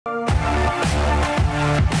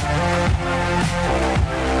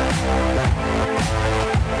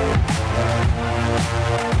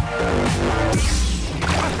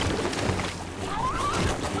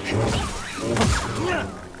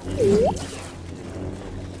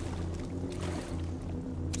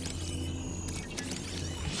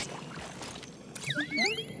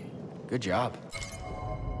Good job.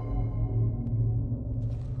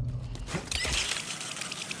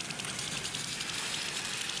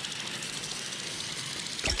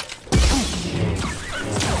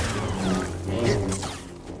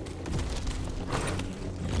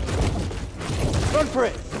 Run for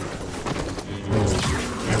it!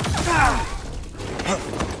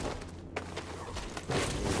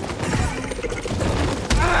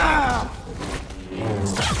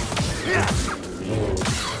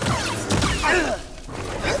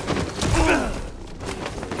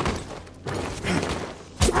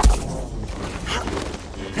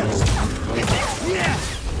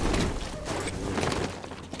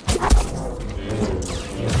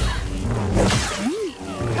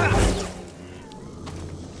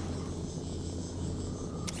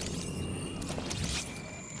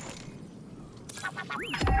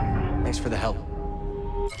 Thanks for the help.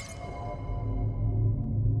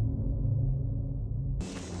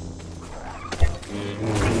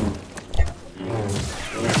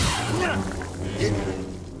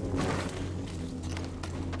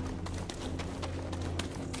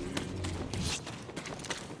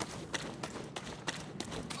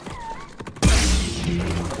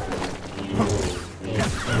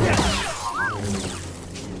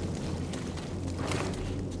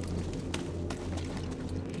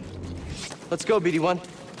 Let's go, BD1.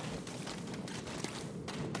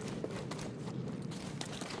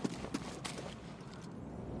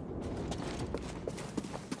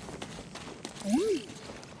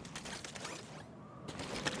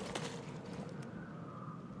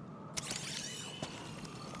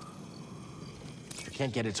 I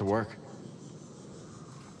can't get it to work.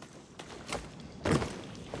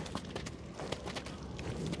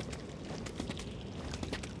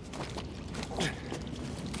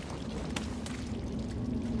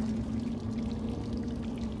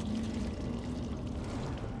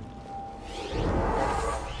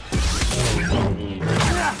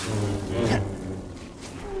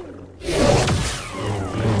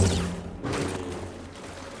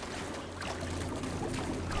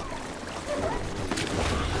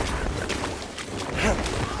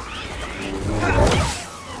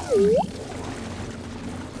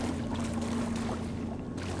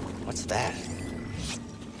 What's that?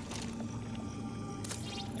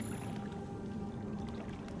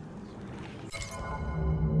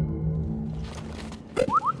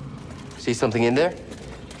 See something in there?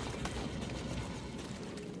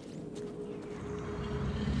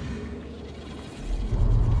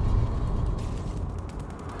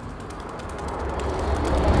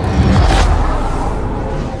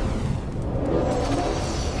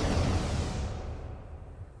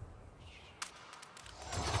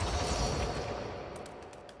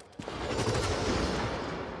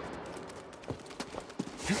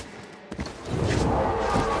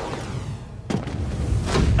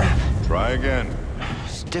 Try again.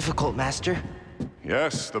 It's difficult, Master.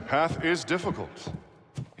 Yes, the path is difficult.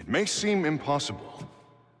 It may seem impossible,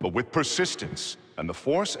 but with persistence and the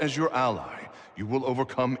Force as your ally, you will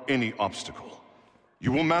overcome any obstacle.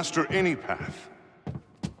 You will master any path.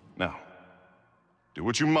 Now, do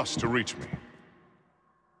what you must to reach me.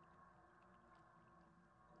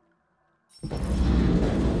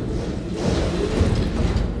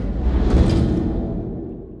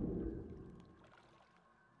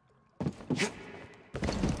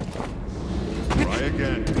 Try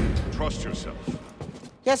again. Trust yourself.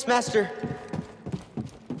 Yes, Master.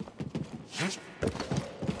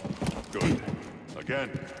 Good. Again.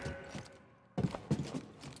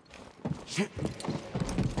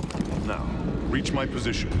 Now, reach my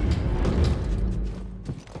position.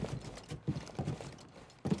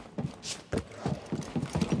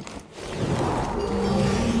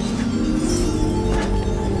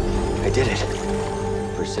 I did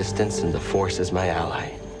it. Persistence and the Force is my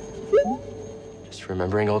ally. Just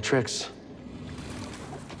remembering old tricks.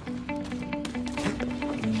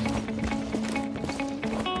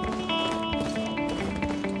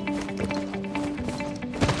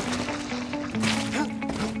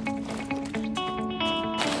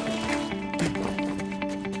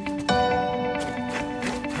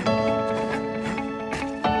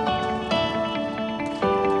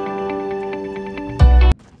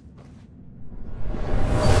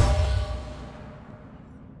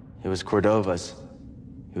 It was Cordova's.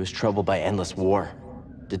 He was troubled by endless war,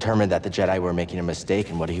 determined that the Jedi were making a mistake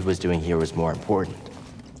and what he was doing here was more important.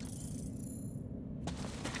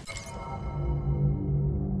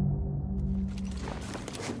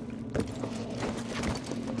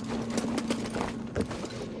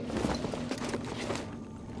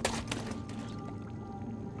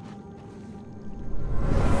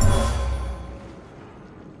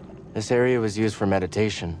 This area was used for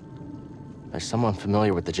meditation. There's someone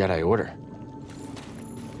familiar with the Jedi Order.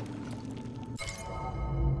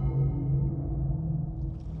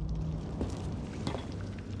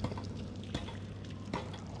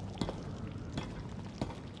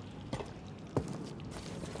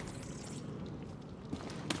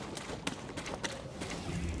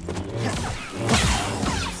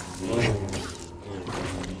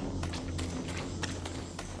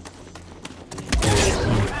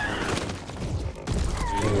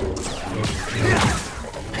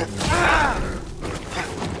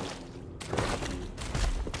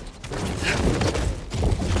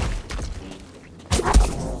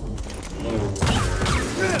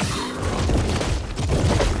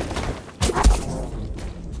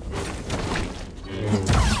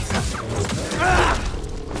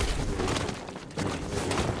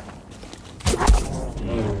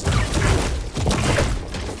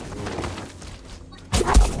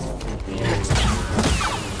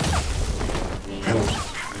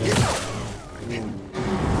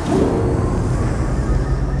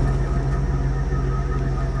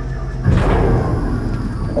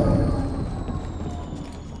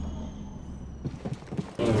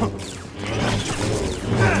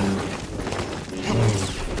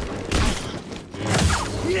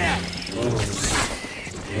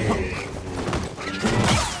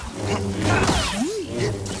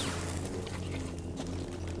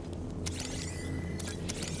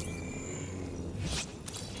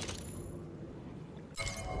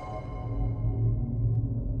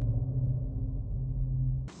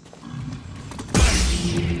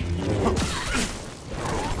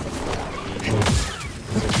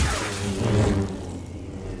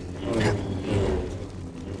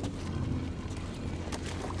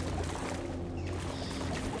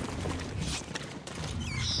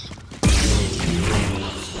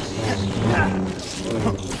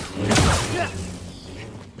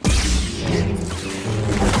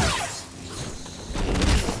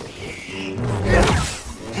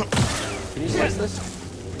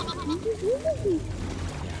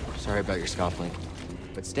 Sorry about your scoffling,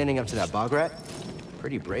 but standing up to that bog rat,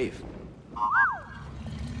 pretty brave.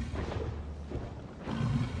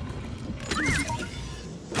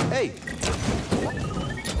 Hey!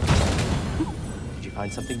 Did you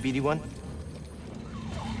find something, BD1?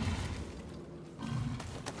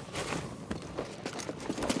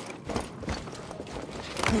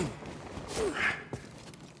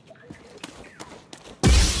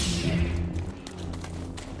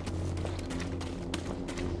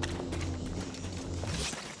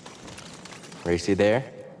 Racy there?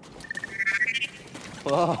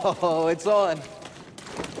 Whoa, it's on.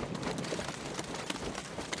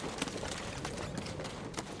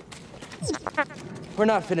 We're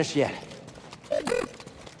not finished yet.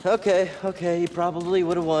 Okay, you probably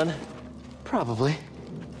would have won. Probably.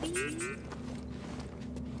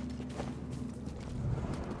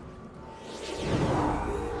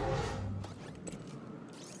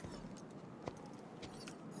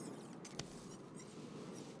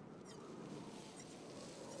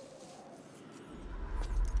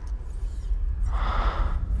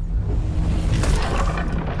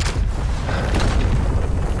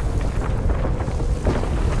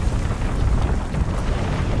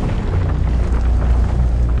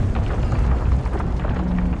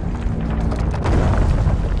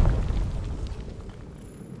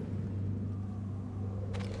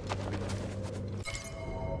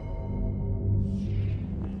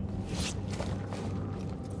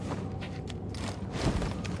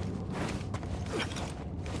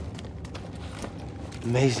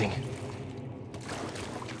 Amazing.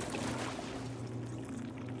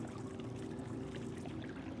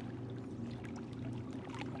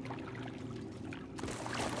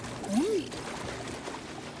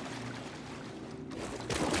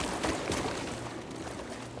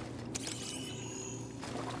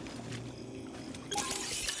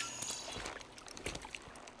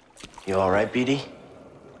 You all right, BD?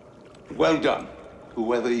 Well done,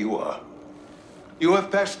 whoever you are. You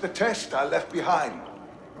have passed the test I left behind,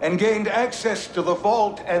 and gained access to the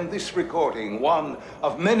vault and this recording, one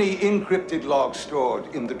of many encrypted logs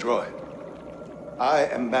stored in the droid. I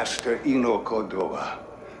am Master Eno Cordova.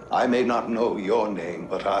 I may not know your name,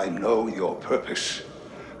 but I know your purpose.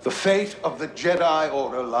 The fate of the Jedi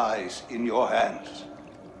Order lies in your hands.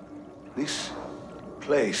 This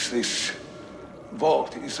place, this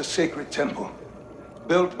vault, is a sacred temple,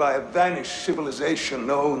 built by a vanished civilization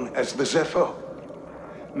known as the Zephyr.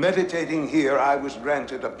 Meditating here, I was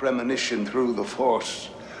granted a premonition through the Force,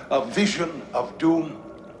 a vision of doom.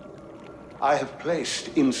 I have placed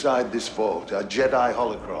inside this vault a Jedi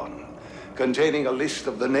holocron, containing a list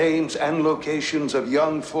of the names and locations of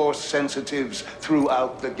young Force sensitives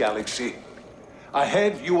throughout the galaxy.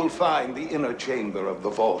 Ahead, you will find the inner chamber of the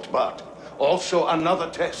vault, but also another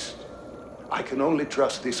test. I can only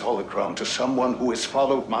trust this holocron to someone who has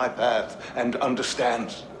followed my path and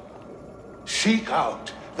understands. Seek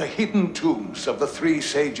out the hidden tombs of the three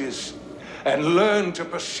sages and learn to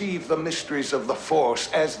perceive the mysteries of the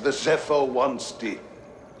Force as the Zepho once did.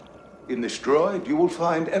 In this droid, you will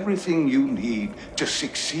find everything you need to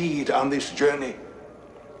succeed on this journey.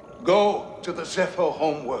 Go to the Zepho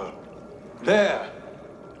homeworld. There,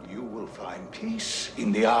 you will find peace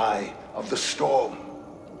in the eye of the storm.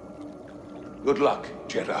 Good luck,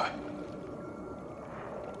 Jedi.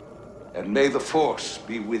 And may the Force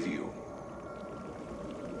be with you.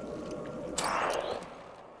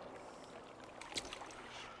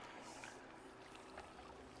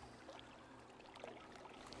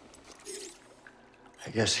 I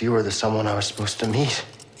guess you were the someone I was supposed to meet.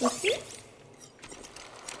 You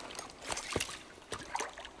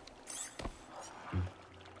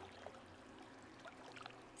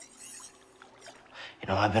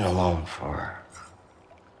know, I've been alone for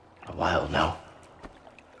a while now.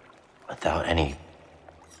 Without any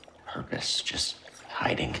purpose, just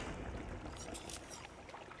hiding.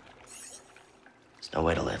 There's no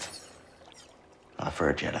way to live. Not for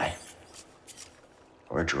a Jedi.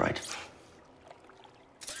 Or a droid.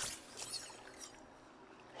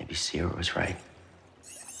 Maybe Saber was right.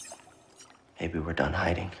 Maybe we're done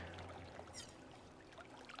hiding.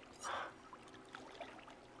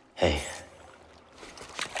 Hey,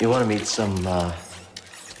 you want to meet some,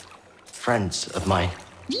 friends of mine?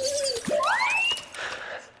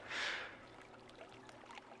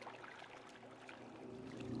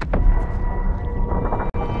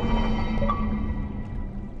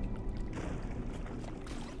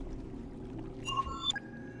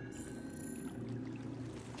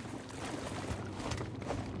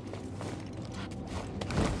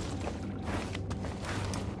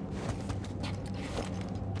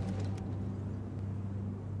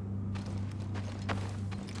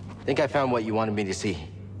 Think I found what you wanted me to see.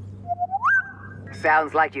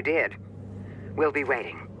 Sounds like you did. We'll be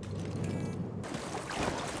waiting.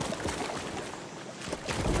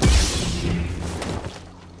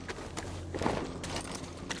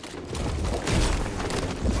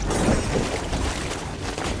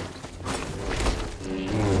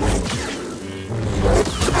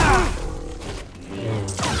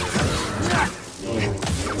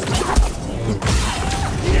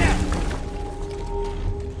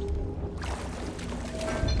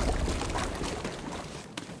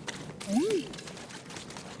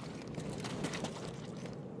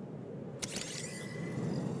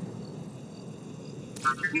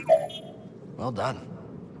 Well done.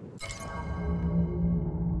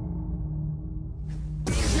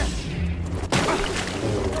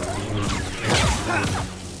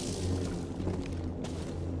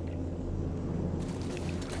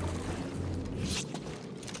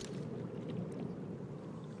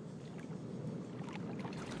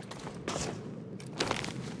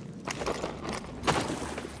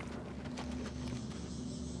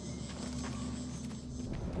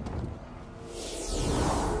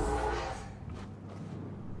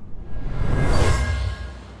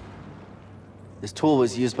 This tool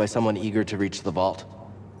was used by someone eager to reach the vault.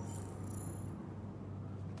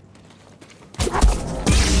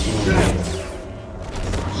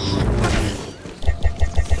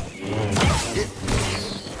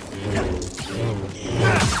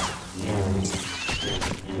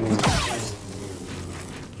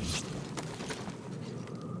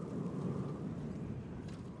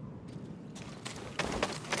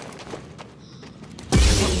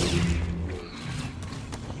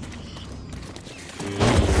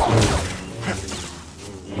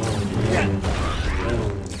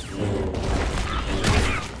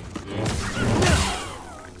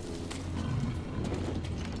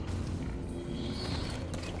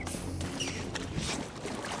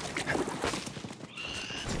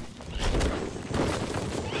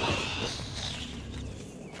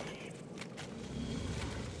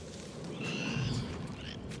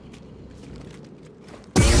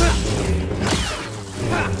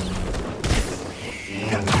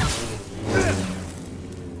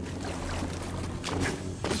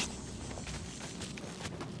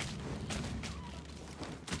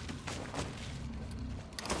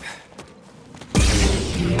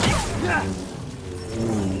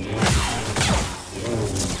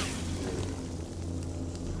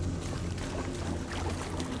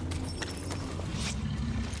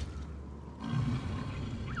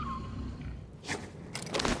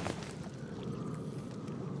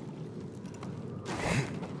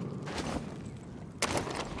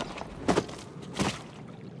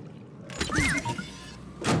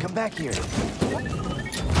 back here.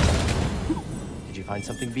 Did you find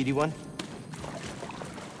something, BD-1?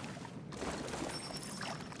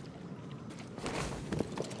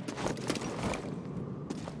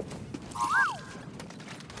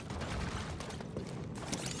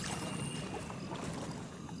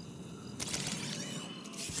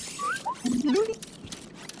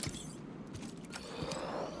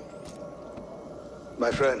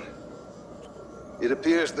 My friend, it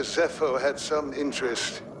appears the Zepho had some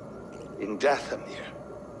interest in Dathomir.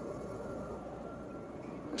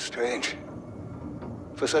 Strange.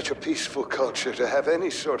 For such a peaceful culture to have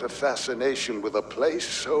any sort of fascination with a place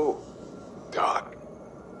so dark.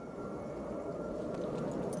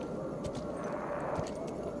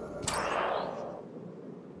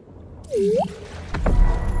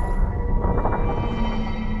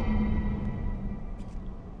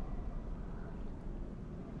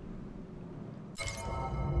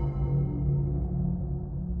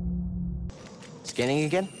 Scanning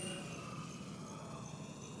again?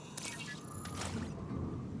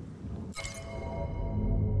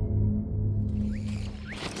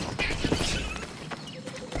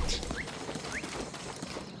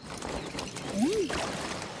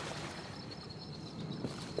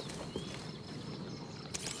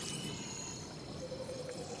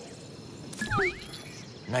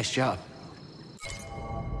 Nice job.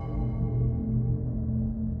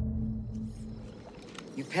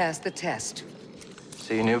 You passed the test.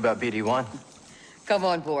 So you knew about BD-1? Come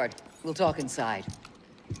on board. We'll talk inside.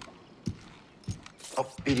 Oh,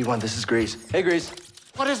 BD-1, this is Grease. Hey, Grease.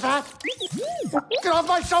 What is that? Get off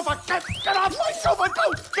my sofa! Get off my sofa!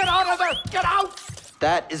 Don't! Get out of there! Get out!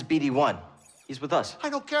 That is BD-1. He's with us. I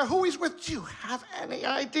don't care who he's with. Do you have any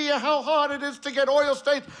idea how hard it is to get oil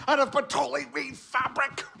stains out of petroleum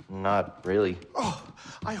fabric? Not really. Oh,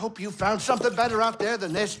 I hope you found something better out there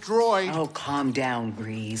than this droid. Oh, calm down,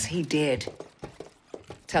 Grease. He did.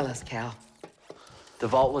 Tell us, Cal. The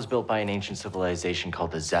vault was built by an ancient civilization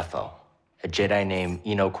called the Zepho. A Jedi named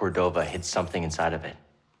Eno Cordova hid something inside of it.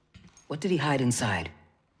 What did he hide inside?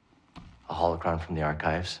 A holocron from the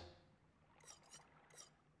archives.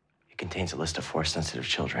 It contains a list of Force-sensitive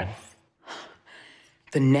children.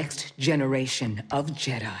 The next generation of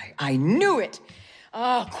Jedi. I knew it!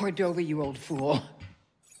 Ah, Cordova, you old fool.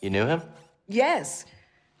 You knew him? Yes,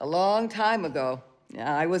 a long time ago.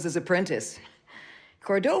 I was his apprentice.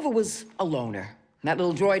 Cordova was a loner. That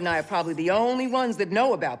little droid and I are probably the only ones that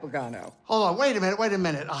know about Pagano. Hold on, wait a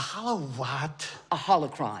minute. A hollow what? A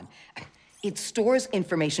holocron. It stores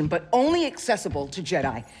information, but only accessible to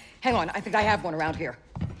Jedi. Hang on, I think I have one around here.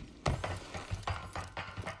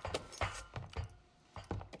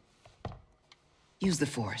 Use the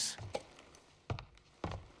Force.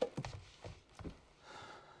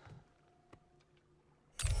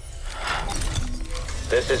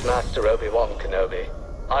 This is Master Obi-Wan Kenobi.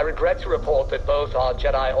 I regret to report that both our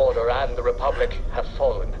Jedi Order and the Republic have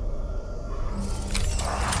fallen.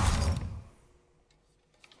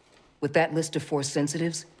 With that list of Force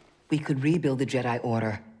sensitives, we could rebuild the Jedi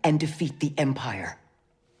Order and defeat the Empire.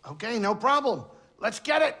 Okay, no problem. Let's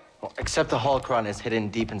get it. Well, except the holocron is hidden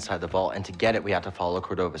deep inside the vault, and to get it, we have to follow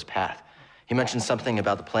Cordova's path. He mentioned something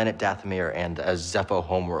about the planet Dathomir and a Zepho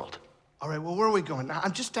homeworld. All right, well, where are we going?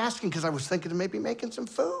 I'm just asking because I was thinking of maybe making some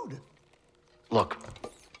food. Look,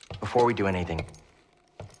 before we do anything,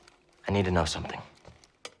 I need to know something.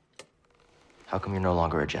 How come you're no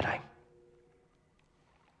longer a Jedi?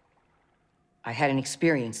 I had an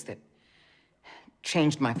experience that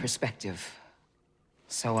changed my perspective.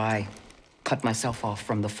 So I cut myself off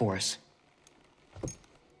from the Force.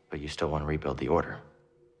 But you still want to rebuild the Order.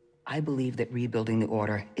 I believe that rebuilding the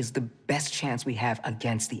Order is the best chance we have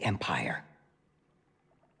against the Empire.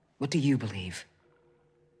 What do you believe?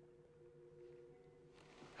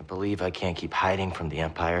 I believe I can't keep hiding from the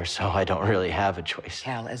Empire, so I don't really have a choice.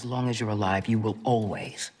 Cal, as long as you're alive, you will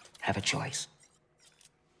always have a choice.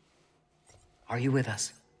 Are you with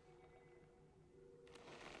us?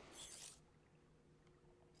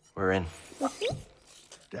 We're in.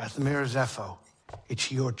 Dathomir or Zepho,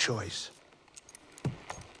 it's your choice.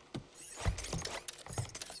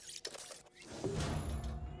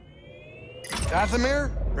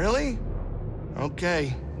 Dathomir? Really?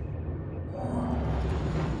 Okay.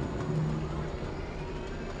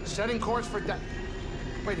 Setting course for Wait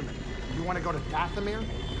a minute. You want to go to Dathomir?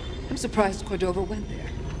 I'm surprised Cordova went there.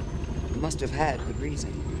 He must have had good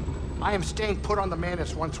reason. I am staying put on the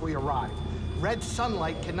Mantis once we arrive. Red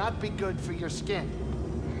sunlight cannot be good for your skin.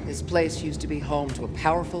 This place used to be home to a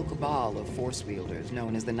powerful cabal of Force wielders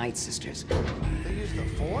known as the Night Sisters. They use the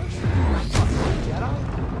Force?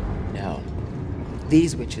 Jedi? No.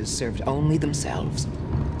 These witches served only themselves.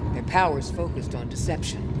 Their power's focused on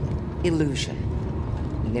deception, illusion,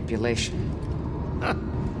 manipulation.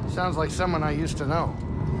 Sounds like someone I used to know.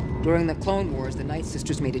 During the Clone Wars, the Night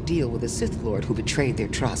Sisters made a deal with a Sith Lord who betrayed their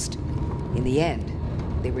trust. In the end,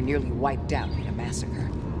 they were nearly wiped out in a massacre.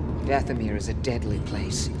 Dathomir is a deadly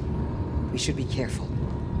place. We should be careful.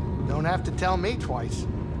 Don't have to tell me twice.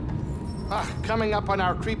 Coming up on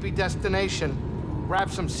our creepy destination.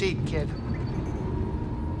 Grab some seat, kid.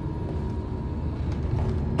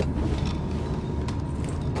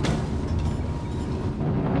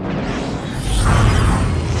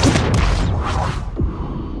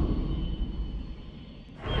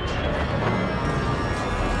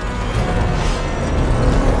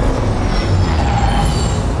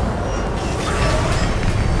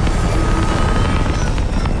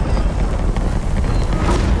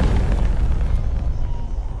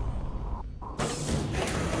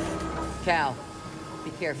 Cal,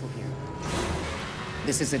 be careful here.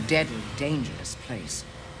 This is a deadly, dangerous place.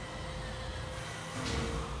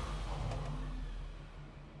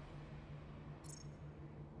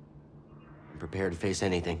 I'm prepared to face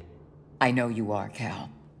anything. I know you are,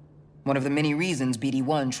 Cal. One of the many reasons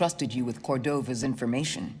BD-1 trusted you with Cordova's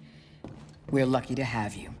information. We're lucky to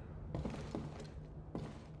have you.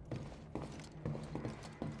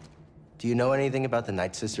 Do you know anything about the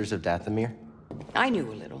Night Sisters of Dathomir? I knew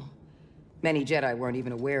a little. Many Jedi weren't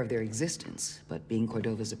even aware of their existence, but being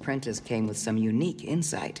Cordova's apprentice came with some unique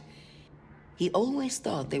insight. He always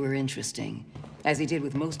thought they were interesting, as he did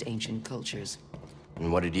with most ancient cultures.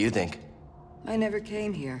 And what did you think? I never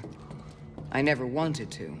came here. I never wanted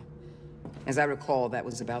to. As I recall, that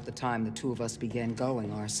was about the time the two of us began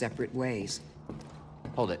going our separate ways.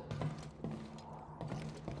 Hold it.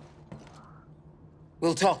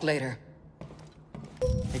 We'll talk later.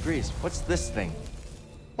 Hey, Grease, what's this thing?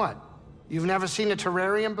 What? You've never seen a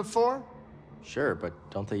terrarium before? Sure, but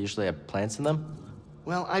don't they usually have plants in them?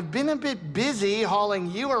 Well, I've been a bit busy hauling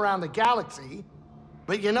you around the galaxy.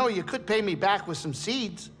 But you know, you could pay me back with some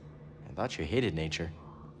seeds. I thought you hated nature.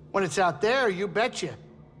 When it's out there, you betcha.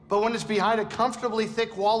 But when it's behind a comfortably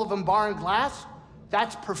thick wall of embarring glass,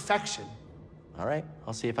 that's perfection. All right,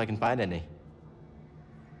 I'll see if I can find any.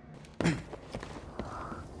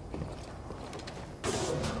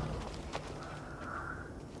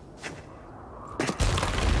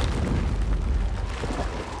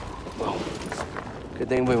 Good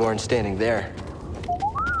thing we weren't standing there.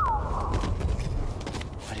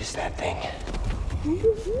 What is that thing?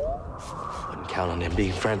 Wouldn't count on him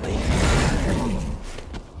being friendly.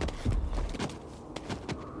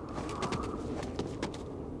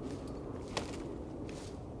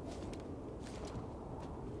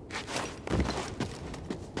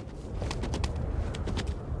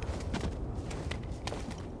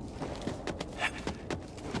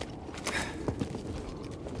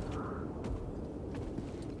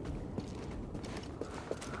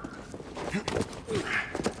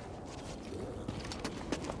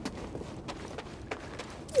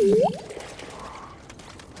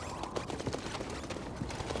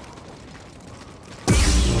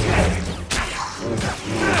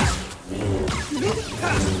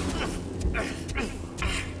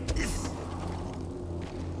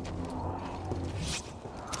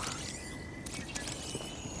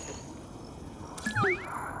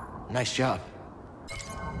 Nice job.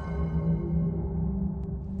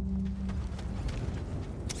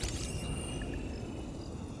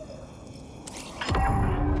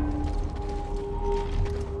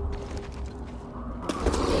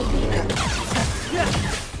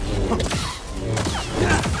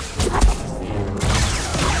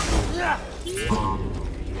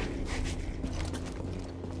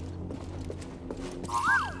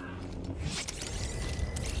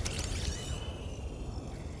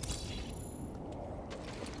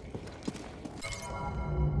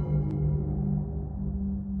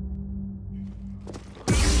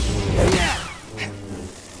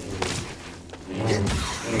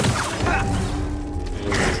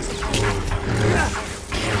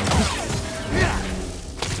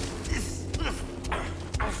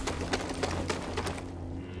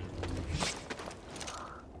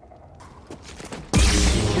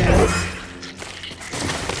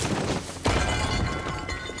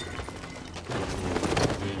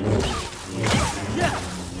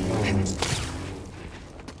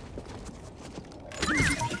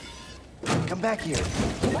 Back here.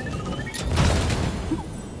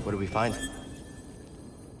 What do we find?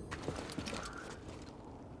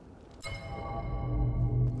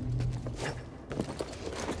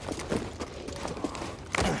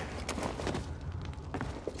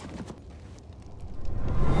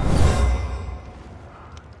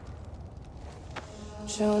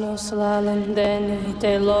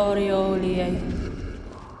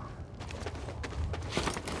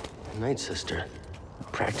 Night Sister,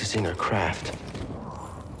 practicing her craft.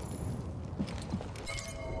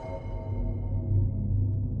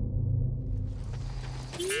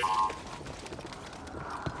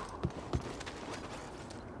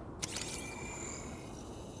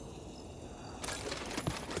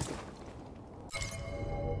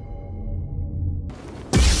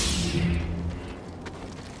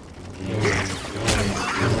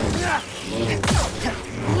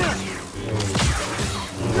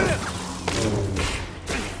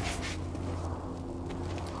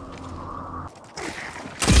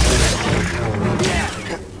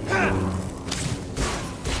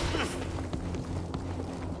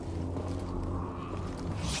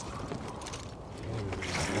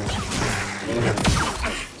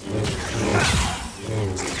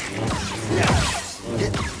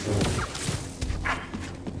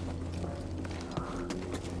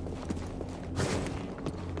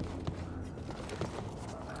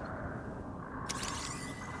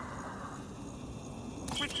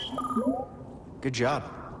 Good job.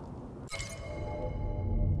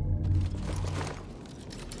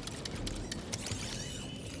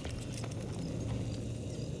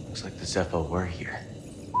 Looks like the Zepho were here.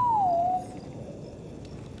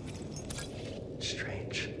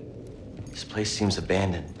 Strange. This place seems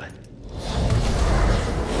abandoned, but...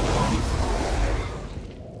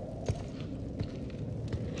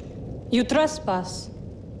 You trespass,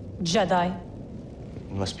 Jedi.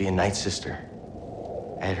 You must be a Night Sister.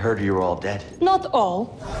 I had heard you were all dead. Not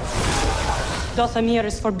all. Dothamir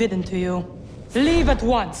is forbidden to you. Leave at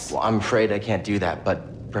once. Well, I'm afraid I can't do that,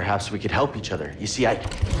 but perhaps we could help each other. You see,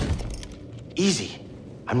 Easy.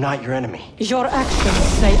 I'm not your enemy. Your actions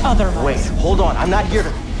say otherwise. Wait, hold on. I'm not here to...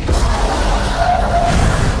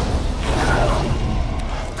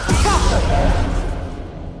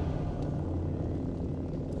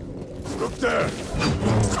 Look there!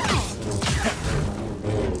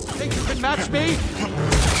 Think you can match me?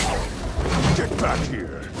 Get back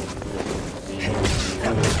here!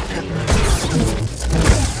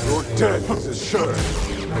 Your death is assured.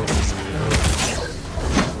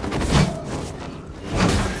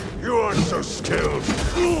 You are so skilled.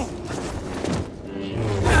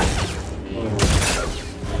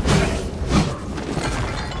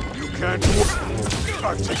 You can't...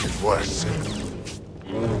 I take it worse.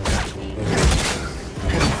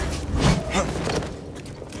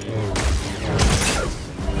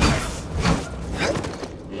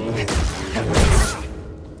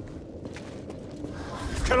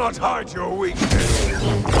 Cannot hide your weakness.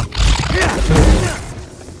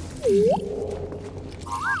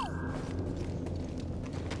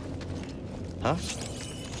 Huh?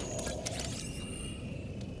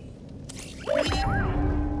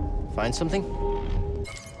 Find something?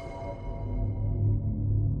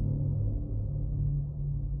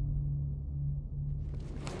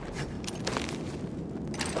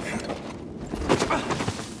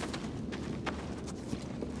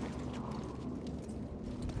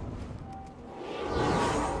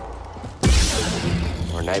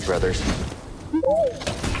 More Night Brothers.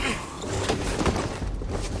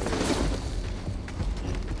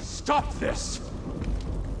 Stop this!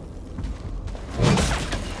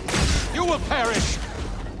 You will perish!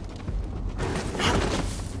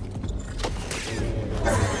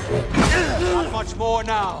 Not much more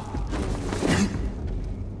now.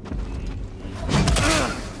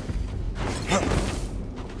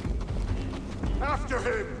 After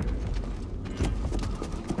him!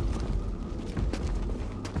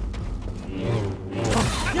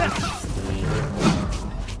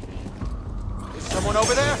 Is someone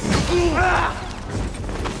over there?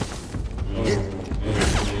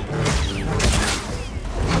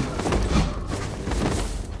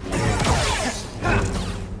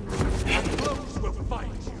 Blows will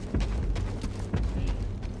find you.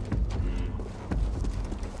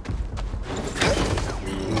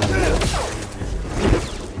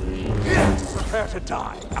 Prepare to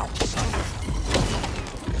die outside.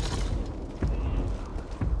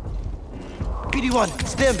 PD-1,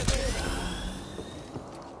 stim!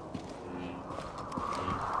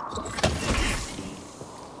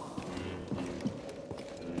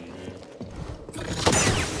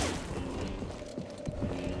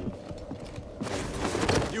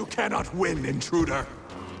 You cannot win, intruder!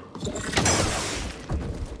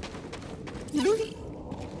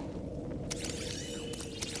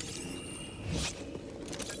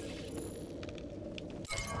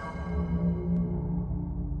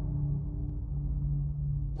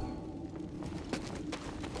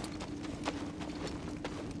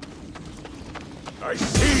 I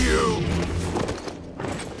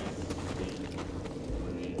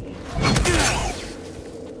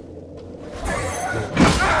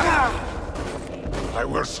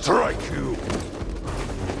strike you!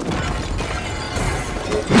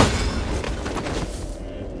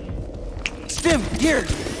 Stim, here!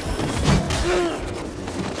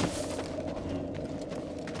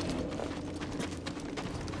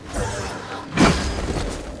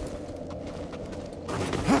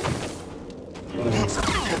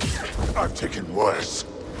 I've taken worse.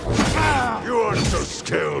 You aren't so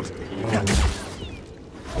skilled.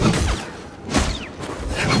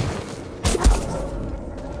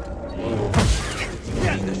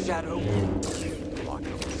 In the shadow. Block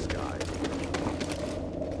of the sky.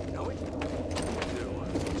 Know it?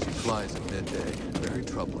 She flies at midday. Very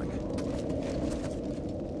troubling.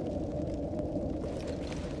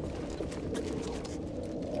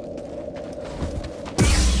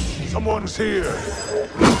 Someone's here.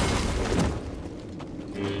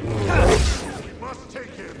 We must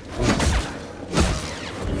take him.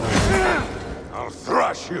 I'll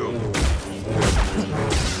thrash you.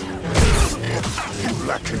 You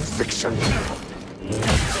lack conviction.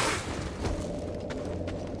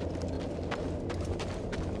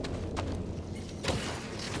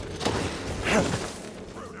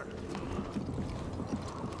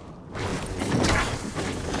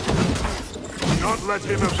 Do not let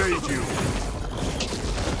him evade you.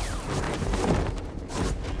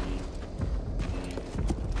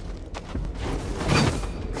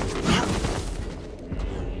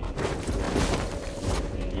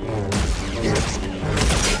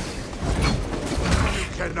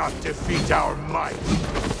 Cannot defeat our might.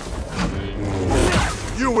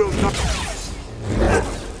 You will not.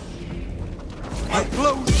 My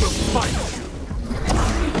blows will fight you.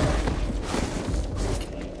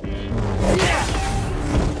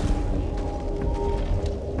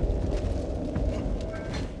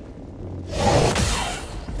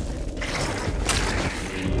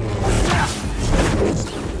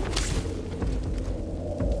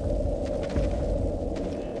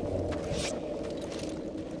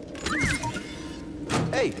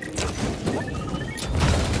 Hey!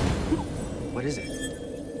 What is it?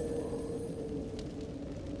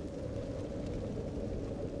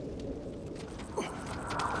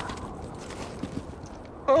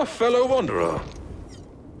 A fellow wanderer.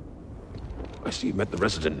 I see you met the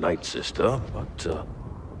resident Night Sister, but,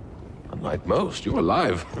 unlike most, you're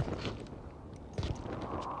alive.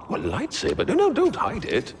 A lightsaber? No, don't hide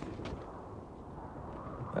it.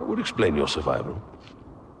 That would explain your survival.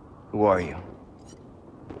 Who are you?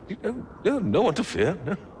 No one to fear.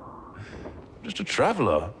 No. Just a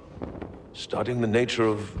traveler, studying the nature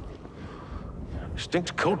of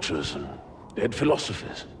extinct cultures and dead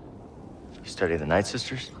philosophies. You study the Night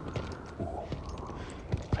Sisters?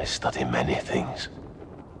 I study many things.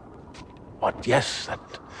 But yes, that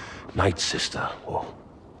Night Sister, well,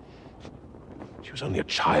 she was only a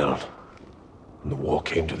child when the war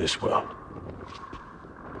came to this world.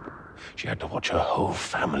 She had to watch her whole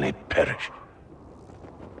family perish.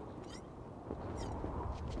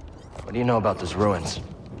 What do you know about those ruins?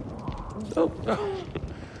 Oh,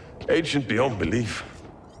 ancient beyond belief.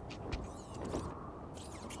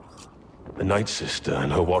 The Night Sister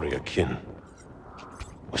and her warrior kin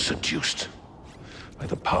were seduced by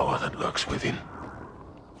the power that lurks within.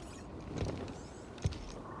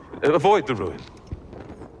 Avoid the ruin,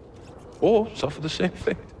 or suffer the same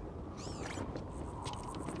fate.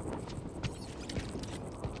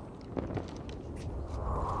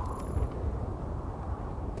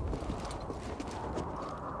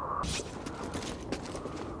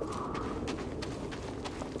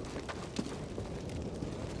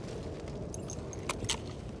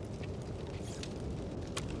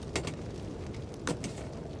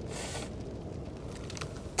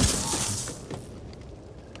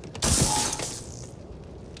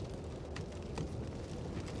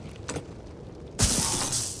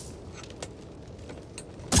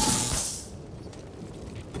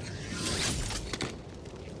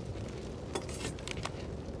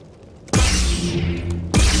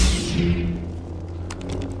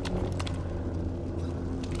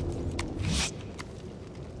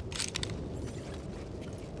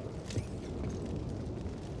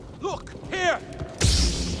 Look, here!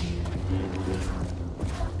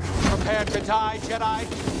 Prepare to die, Jedi.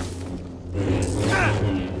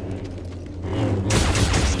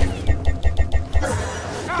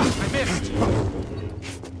 I missed!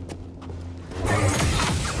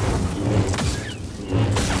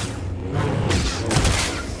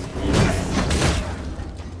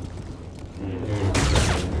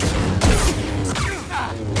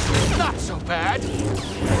 Not so bad.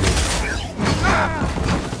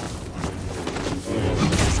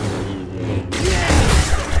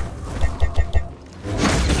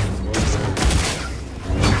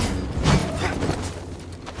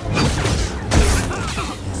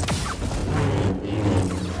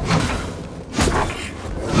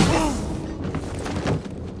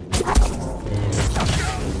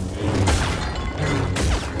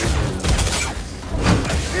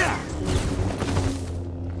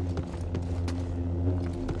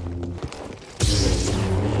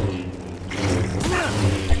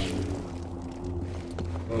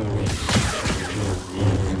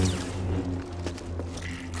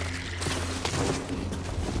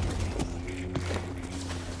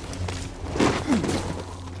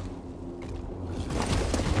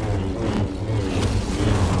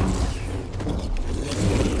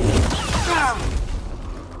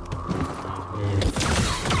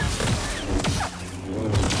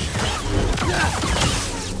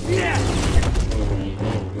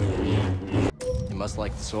 must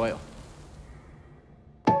like the soil.